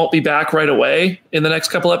who won't be back right away in the next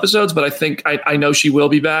couple episodes, but I think I know she will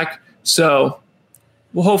be back. So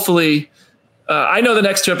well, hopefully. I know the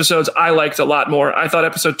next 2 episodes I liked a lot more. I thought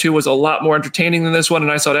episode 2 was a lot more entertaining than this one, and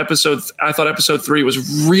I thought episode 3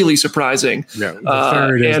 was really surprising. Yeah,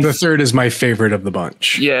 the third is my favorite of the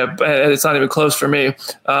bunch. Yeah, it's not even close for me.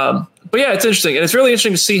 But yeah, it's interesting, and it's really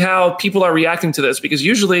interesting to see how people are reacting to this, because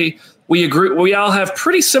usually we agree. We all have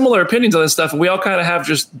pretty similar opinions on this stuff, and we all kind of have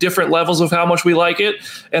just different levels of how much we like it.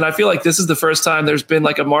 And I feel like this is the first time there's been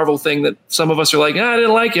like a Marvel thing that some of us are like, I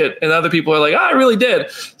didn't like it, and other people are like, I really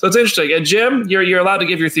did. So it's interesting. And Jim, you're allowed to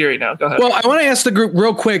give your theory now. Go ahead. Well, I want to ask the group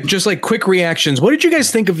real quick, just like quick reactions. What did you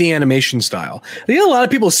guys think of the animation style? I think a lot of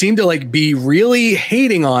people seem to like be really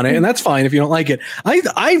hating on it, and that's fine if you don't like it.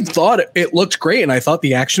 I thought it looked great, and I thought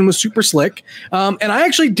the action was super slick. And I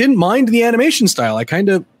actually didn't mind the animation style. I kind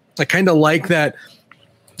of like that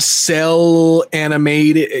cell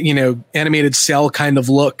animated cell kind of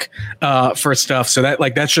look for stuff. So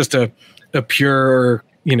that's just a pure,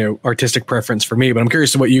 artistic preference for me, but I'm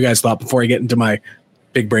curious to what you guys thought before I get into my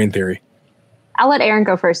big brain theory. I'll let Aaron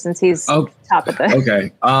go first since he's top of the.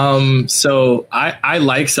 Okay. So I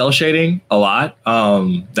like cell shading a lot.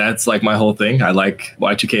 That's like my whole thing. I like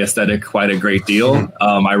Y2K aesthetic quite a great deal.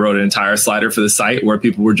 I wrote an entire slider for the site where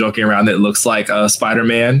people were joking around that it looks like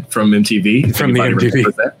Spider-Man from MTV. From the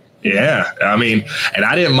MTV. Yeah. I mean, and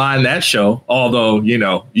I didn't mind that show, although,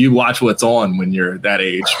 you watch what's on when you're that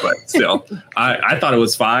age, but still, I thought it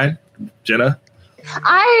was fine. Jenna?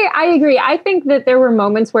 I agree. I think that there were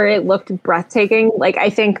moments where it looked breathtaking. Like,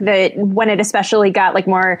 I think that when it especially got like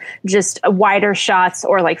more just wider shots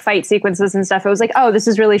or like fight sequences and stuff, it was like, oh, this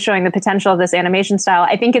is really showing the potential of this animation style.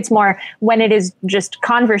 I think it's more when it is just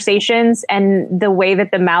conversations and the way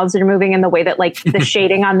that the mouths are moving and the way that like the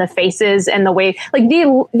shading on the faces and the way like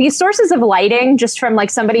these sources of lighting, just from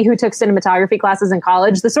like somebody who took cinematography classes in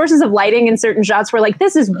college, the sources of lighting in certain shots were like,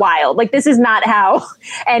 this is wild. Like, this is not how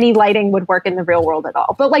any lighting would work in the real world at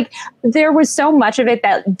all. But like, there was so much of it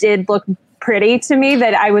that did look pretty to me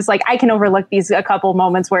that I was like, I can overlook a couple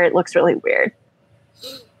moments where it looks really weird.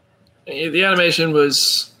 The animation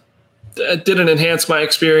didn't enhance my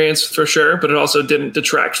experience for sure, but it also didn't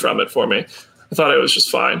detract from it for me. I thought it was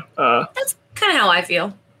just fine. That's kind of how I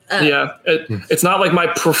feel. It's not like my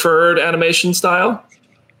preferred animation style,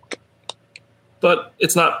 but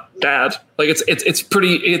it's not bad. Like it's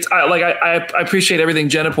pretty. I appreciate everything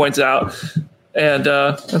Jenna points out. And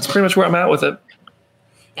that's pretty much where I'm at with it.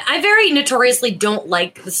 I very notoriously don't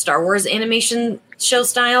like the Star Wars animation show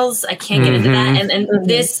styles. I can't get into that. And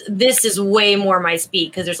this is way more my speed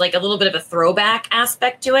because there's like a little bit of a throwback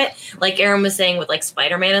aspect to it. Like Aaron was saying with like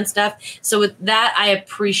Spider-Man and stuff. So with that, I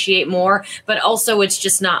appreciate more. But also it's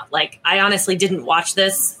just not like, I honestly didn't watch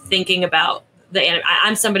this thinking about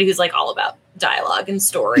I'm somebody who's like all about dialogue and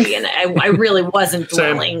story. And I really wasn't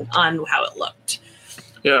dwelling on how it looked.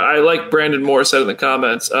 Yeah, I like Brandon Moore said in the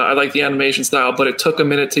comments. I like the animation style, but it took a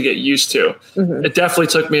minute to get used to. It definitely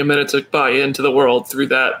took me a minute to buy into the world through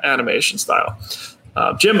that animation style.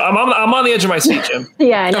 Jim, I'm on the edge of my seat, Jim.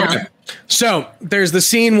 Yeah, I know. Okay. So there's the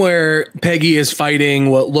scene where Peggy is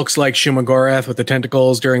fighting what looks like Shumagorath with the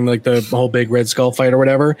tentacles during like the whole big Red Skull fight or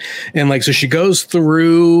whatever. And like, so she goes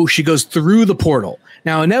through the portal.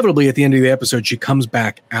 Now, inevitably at the end of the episode, she comes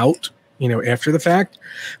back out, after the fact.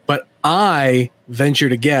 But I venture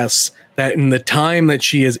to guess that in the time that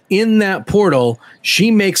she is in that portal,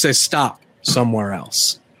 she makes a stop somewhere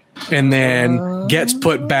else and then gets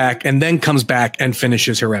put back and then comes back and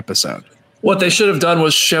finishes her episode. What they should have done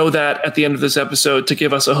was show that at the end of this episode to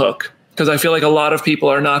give us a hook, because I feel like a lot of people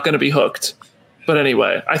are not going to be hooked. But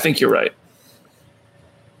anyway, I think you're right.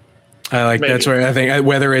 I like Maybe. That's where I think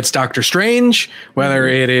whether it's Doctor Strange, whether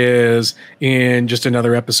it is in just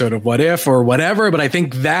another episode of What If or whatever, but I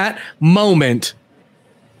think that moment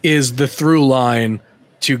is the through line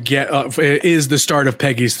to get is the start of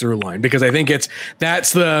Peggy's through line, because I think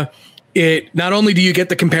not only do you get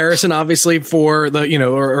the comparison obviously for the you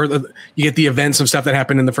get the events of stuff that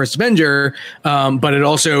happened in the first Avenger, but it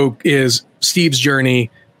also is Steve's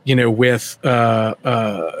journey with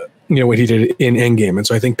what he did in Endgame. And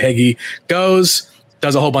so I think Peggy does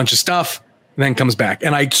a whole bunch of stuff and then comes back.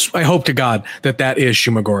 And I hope to God that is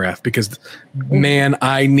Shumagorath, because man,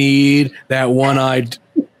 I need that one-eyed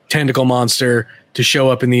tentacle monster to show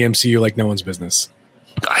up in the MCU like no one's business.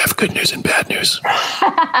 I have good news and bad news.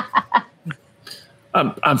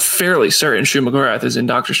 I'm fairly certain Shumagorath is in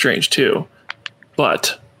Doctor Strange too,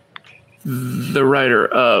 but the writer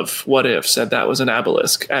of What If said that was an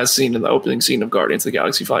obelisk, as seen in the opening scene of Guardians of the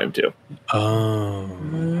Galaxy Volume 2.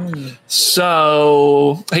 Oh.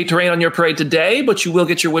 So, I hate to rain on your parade today, but you will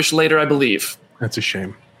get your wish later, I believe. That's a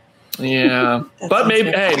shame. Yeah. But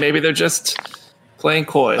maybe they're just playing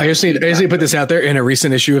coy. I just need to put this out there. In a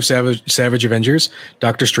recent issue of Savage Avengers,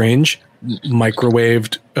 Doctor Strange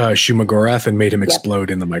microwaved Shumagorath and made him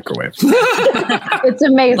explode in the microwave. It's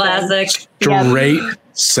amazing. Classic. Straight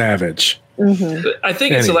savage. Mm-hmm. I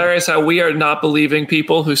think it's hilarious how we are not believing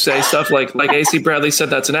people who say stuff like AC Bradley said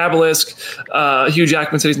that's an obelisk. Hugh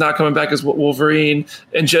Jackman said he's not coming back as Wolverine.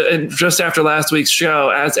 And just after last week's show,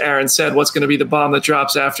 as Aaron said, what's going to be the bomb that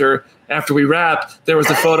drops after we wrap? There was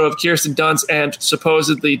a photo of Kirsten Dunst and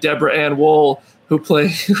supposedly Deborah Ann Woll, who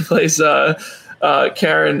plays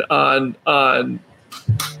Karen on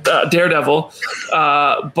Daredevil,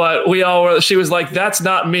 but she was like, that's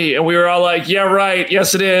not me, and we were all like, yeah, right,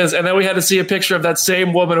 yes it is, and then we had to see a picture of that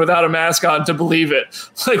same woman without a mask on to believe it.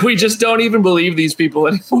 Like, we just don't even believe these people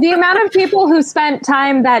anymore. The amount of people who spent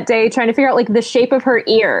time that day trying to figure out like the shape of her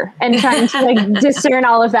ear and trying to like discern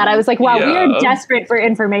all of that, I was like, wow, we are desperate for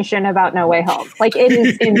information about No Way Home. Like, it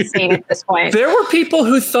is insane at this point. There were people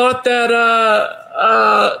who thought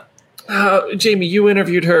that Jamie, you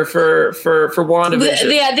interviewed her for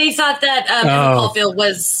WandaVision. Yeah, they thought that Emma Caulfield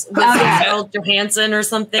was Scarlett Johansson or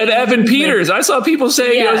something. And Evan Peters. I saw people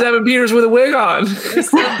saying it was Evan Peters with a wig on.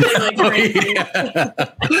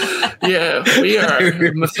 We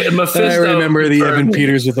are. Mephisto. I remember the Evan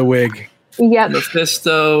Peters with a wig. Yep.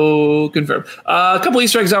 Mephisto confirmed. A couple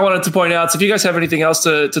Easter eggs I wanted to point out. So if you guys have anything else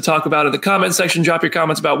to talk about in the comment section, drop your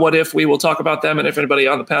comments about What If. We will talk about them. And if anybody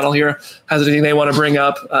on the panel here has anything they want to bring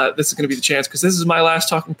up, this is going to be the chance, because this is my last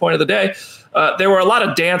talking point of the day. There were a lot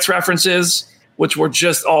of dance references, which were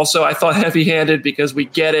just also, I thought, heavy-handed, because we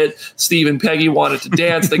get it. Steve and Peggy wanted to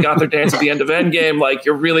dance. They got their dance at the end of Endgame. Like,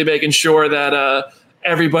 you're really making sure that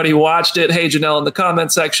everybody watched it. Hey, Janelle in the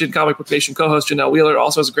comment section, Comic Book Nation co-host Janelle Wheeler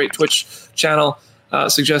also has a great Twitch channel.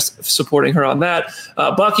 Suggest supporting her on that.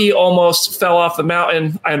 Bucky almost fell off the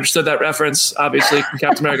mountain. I understood that reference, obviously, from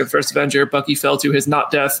Captain America: The First Avenger. Bucky fell to his not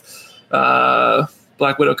death.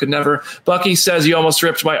 Black Widow could never. Bucky says, you almost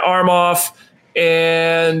ripped my arm off.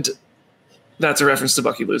 And that's a reference to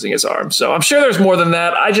Bucky losing his arm. So I'm sure there's more than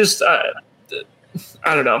that.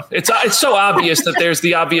 I don't know. It's so obvious that there's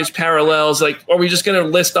the obvious parallels. Like, are we just going to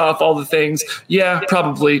list off all the things? Yeah,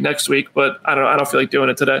 probably next week, but I don't know. I don't feel like doing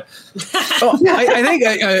it today. I think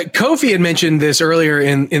Kofi had mentioned this earlier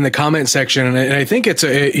in the comment section, and I think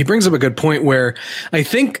he brings up a good point where I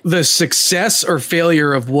think the success or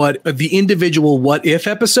failure of the individual What If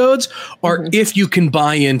episodes are if you can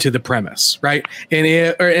buy into the premise, right? And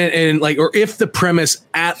if the premise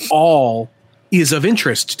at all is of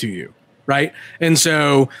interest to you. Right. And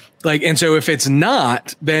so if it's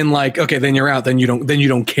not, then okay, then you're out. Then you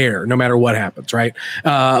don't care no matter what happens. Right.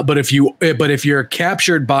 But if you're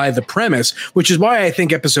captured by the premise, which is why I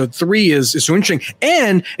think episode 3 is so interesting.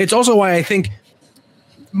 And it's also why I think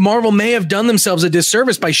Marvel may have done themselves a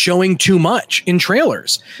disservice by showing too much in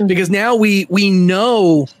trailers, because now we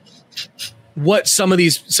know what some of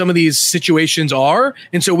these situations are,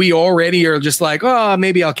 and so we already are just like, oh,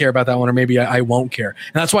 maybe I'll care about that one, or maybe I won't care.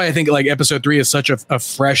 And that's why I think like episode 3 is such a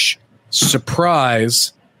fresh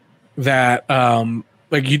surprise that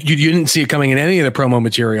like you didn't see it coming in any of the promo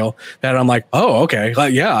material, that I'm like, oh, okay,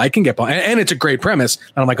 yeah, I can get behind, and it's a great premise,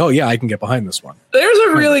 and I'm like, oh yeah, I can get behind this one. There's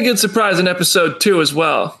a really good surprise in episode 2 as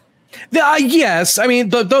well. Yes, I mean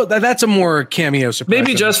that's a more cameo surprise.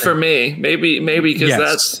 Maybe just for me, maybe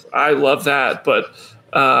because I love that, but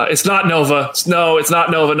it's not Nova. It's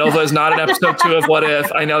not Nova. Nova is not in episode 2 of What If.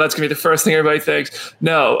 I know that's gonna be the first thing everybody thinks.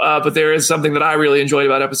 No, but there is something that I really enjoyed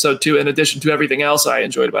about episode 2, in addition to everything else I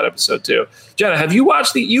enjoyed about episode 2. Jenna, you've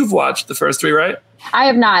watched the first 3, right? I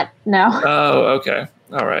have not. No. Oh, okay.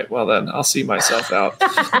 All right. Well, then I'll see myself out.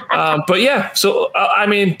 But yeah, so I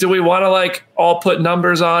mean, do we want to all put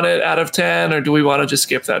numbers on it out of 10, or do we want to just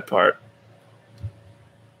skip that part?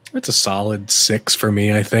 It's a solid 6 for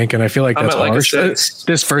me, I think, and I feel like that's harsh.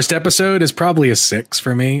 This first episode is probably a 6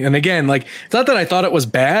 for me. And again, it's not that I thought it was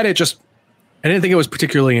bad. I didn't think it was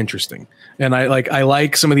particularly interesting. And I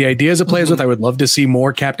like some of the ideas it plays with. I would love to see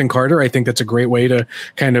more Captain Carter. I think that's a great way to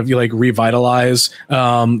kind of revitalize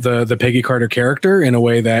the Peggy Carter character in a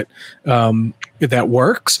way that that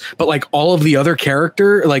works. But all of the other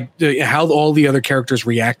character, how all the other characters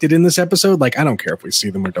reacted in this episode, I don't care if we see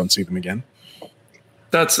them or don't see them again.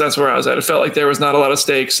 That's where I was at. It felt like there was not a lot of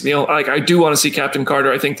stakes. I do want to see Captain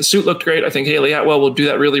Carter. I think the suit looked great. I think Haley Atwell will do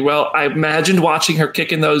that really well. I imagined watching her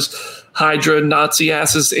kicking those Hydra Nazi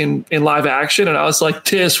asses in live action, and I was like,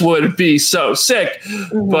 this would be so sick.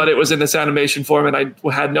 Mm-hmm. But it was in this animation form, and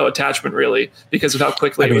I had no attachment really because of how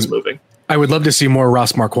quickly it was moving. I would love to see more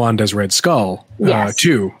Ross Marquand as Red Skull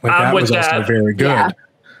too. Like that was also very good.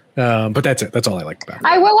 Yeah. But that's it. That's all I like about it.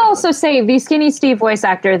 I will also say the Skinny Steve voice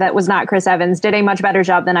actor that was not Chris Evans did a much better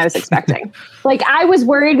job than I was expecting. Like I was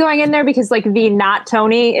worried going in there because like the not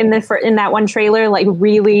Tony in that one trailer like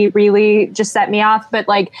really, really just set me off. But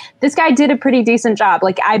like this guy did a pretty decent job.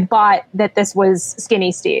 Like I bought that this was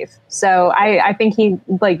Skinny Steve. So I think he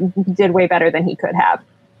like did way better than he could have.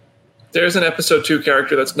 There's an episode 2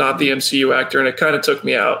 character that's not the MCU actor, and it kind of took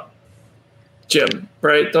me out. Jim,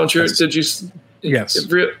 right? Don't you? Did you? Yes.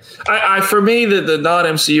 For me, the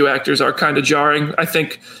non-MCU actors are kind of jarring. I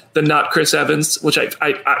think the not Chris Evans, which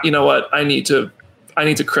I you know what? I need to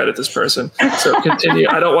credit this person. So continue.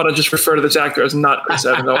 I don't want to just refer to this actor as not Chris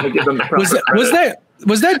Evans. I want to give them the proper credit.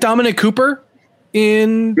 Was that Dominic Cooper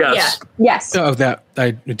in? Yes. Yeah. Yes. Oh, that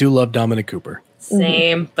I do love Dominic Cooper.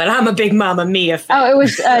 Same, but I'm a big Mamma Mia fan. Oh, it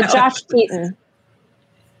was Josh Keaton.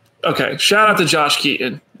 Okay, shout out to Josh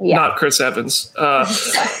Keaton, not Chris Evans.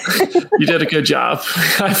 You did a good job.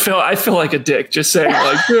 I feel like a dick just saying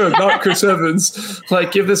like, dude, not Chris Evans.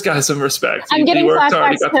 Like, give this guy some respect. I'm getting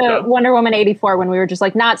flashbacks to Wonder Woman 84 when we were just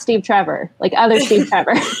like, not Steve Trevor, like other Steve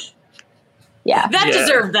Trevor. Yeah, that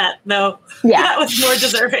deserved that though. Yeah, that was more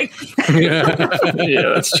deserving.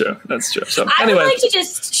 Yeah, that's true. So I would like to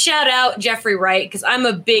just shout out Jeffrey Wright because I'm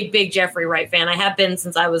a big Jeffrey Wright fan. I have been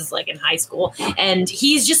since I was like in high school, and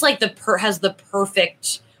he's just like has the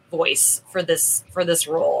perfect voice for this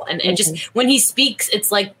role, and just when he speaks,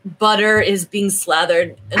 it's like butter is being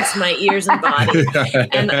slathered into my ears and body,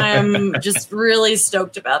 and I'm just really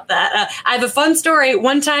stoked about that. I have a fun story.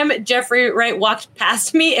 One time, Jeffrey Wright walked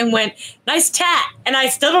past me and went, "Nice tat," and I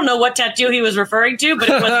still don't know what tattoo he was referring to, but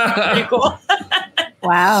it was pretty cool.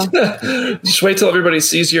 Wow! Just wait till everybody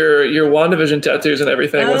sees your WandaVision tattoos and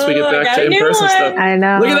everything once we get back to in-person stuff. I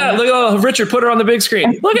know. Look at that! Richard, put her on the big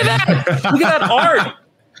screen. Look at that! Look at that art.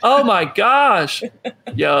 Oh my gosh.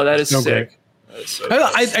 Yo, that is sick. That is so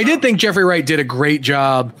I did think Jeffrey Wright did a great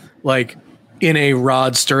job, like in a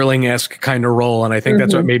Rod Sterling-esque kind of role. And I think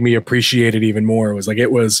that's what made me appreciate it even more. It was like,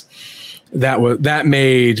 that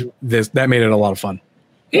made it a lot of fun.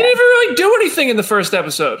 He didn't even really do anything in the first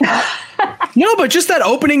episode. No, but just that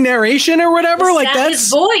opening narration or whatever, like that's his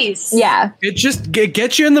voice. Yeah. It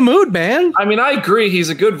gets you in the mood, man. I mean, I agree. He's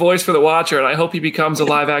a good voice for the watcher, and I hope he becomes a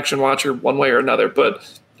live action watcher one way or another. But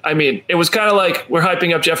I mean, it was kind of like we're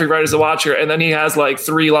hyping up Jeffrey Wright as the watcher, and then he has like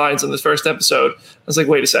 3 lines in the first episode. I was like,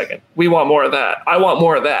 wait a second. We want more of that. I want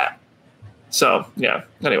more of that. So, yeah.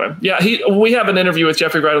 Anyway, we have an interview with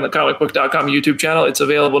Jeffrey Wright on the comicbook.com YouTube channel. It's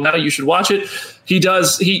available now. You should watch it.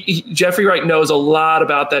 Jeffrey Wright knows a lot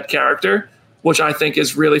about that character, which I think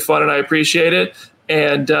is really fun, and I appreciate it.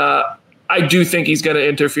 And I do think he's going to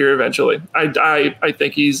interfere eventually. I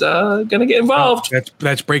think he's going to get involved.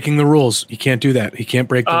 That's breaking the rules. He can't do that. He can't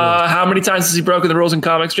break the rules. How many times has he broken the rules in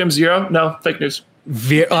comics, Jim? 0? No, fake news.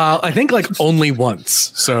 I think like only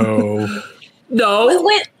once. So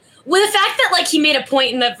no. With the fact that like he made a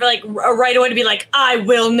point in the like right away to be like, I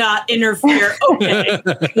will not interfere. Okay,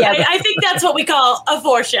 yeah, I think that's what we call a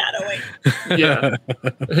foreshadowing. Yeah,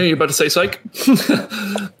 you're about to say psych,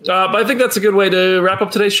 but I think that's a good way to wrap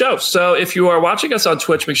up today's show. So if you are watching us on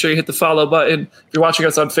Twitch, make sure you hit the follow button. If you're watching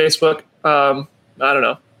us on Facebook, I don't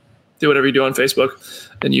know, do whatever you do on Facebook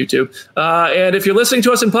and YouTube. And if you're listening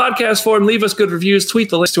to us in podcast form, leave us good reviews,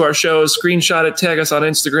 tweet the links to our shows, screenshot it, tag us on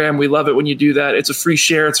Instagram. We love it when you do that. It's a free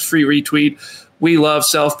share. It's a free retweet. We love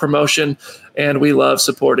self-promotion, and we love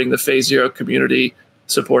supporting the Phase Zero community,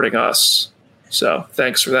 supporting us. So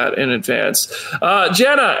thanks for that in advance.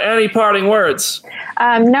 Jenna, any parting words?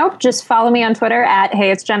 Nope. Just follow me on Twitter at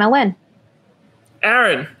Hey, it's Jenna Lynn.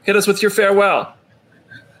 Aaron, hit us with your farewell.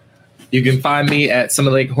 You can find me at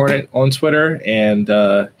Summit Lake Hornet on Twitter, and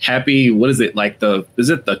happy, what is it, like is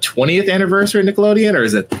it the 20th anniversary of Nickelodeon, or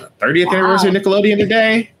is it the 30th anniversary of Nickelodeon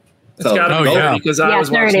today? It's gotta be because I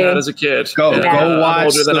was watching that as a kid. Go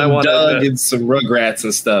watch some Doug and some Rugrats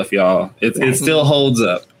and stuff, y'all. It still holds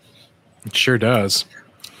up. It sure does.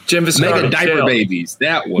 Jim Viscardi, Mega Diaper Babies.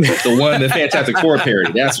 That one. The one, the Fantastic Four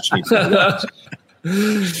parody. That's what you need to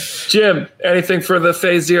watch. Jim, anything for the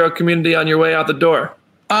Phase Zero community on your way out the door?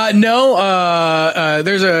 No.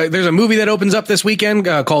 There's a movie that opens up this weekend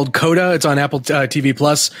called Coda. It's on Apple TV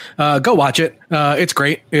Plus. Go watch it. It's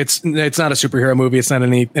great. It's not a superhero movie. It's not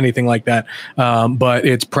anything like that. But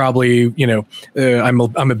it's probably,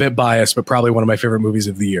 I'm a bit biased, but probably one of my favorite movies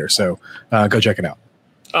of the year. So go check it out.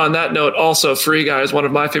 On that note, also, Free Guy is one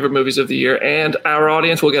of my favorite movies of the year, and our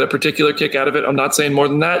audience will get a particular kick out of it. I'm not saying more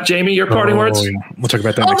than that. Jamie, your parting words? Yeah. We'll talk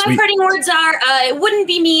about that next week. My parting words are, it wouldn't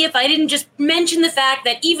be me if I didn't just mention the fact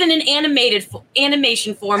that even in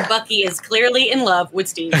animation form, Bucky is clearly in love with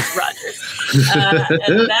Steve Rogers.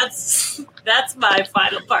 And that's my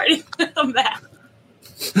final parting on that.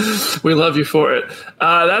 We love you for it.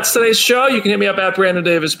 That's today's show. You can hit me up at Brandon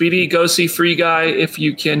Davis BD. Go see Free Guy if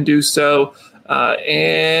you can do so.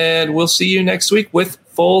 And we'll see you next week with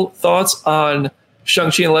full thoughts on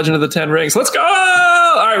Shang-Chi and Legend of the Ten Rings. Let's go!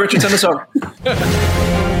 All right, Richard, send us over.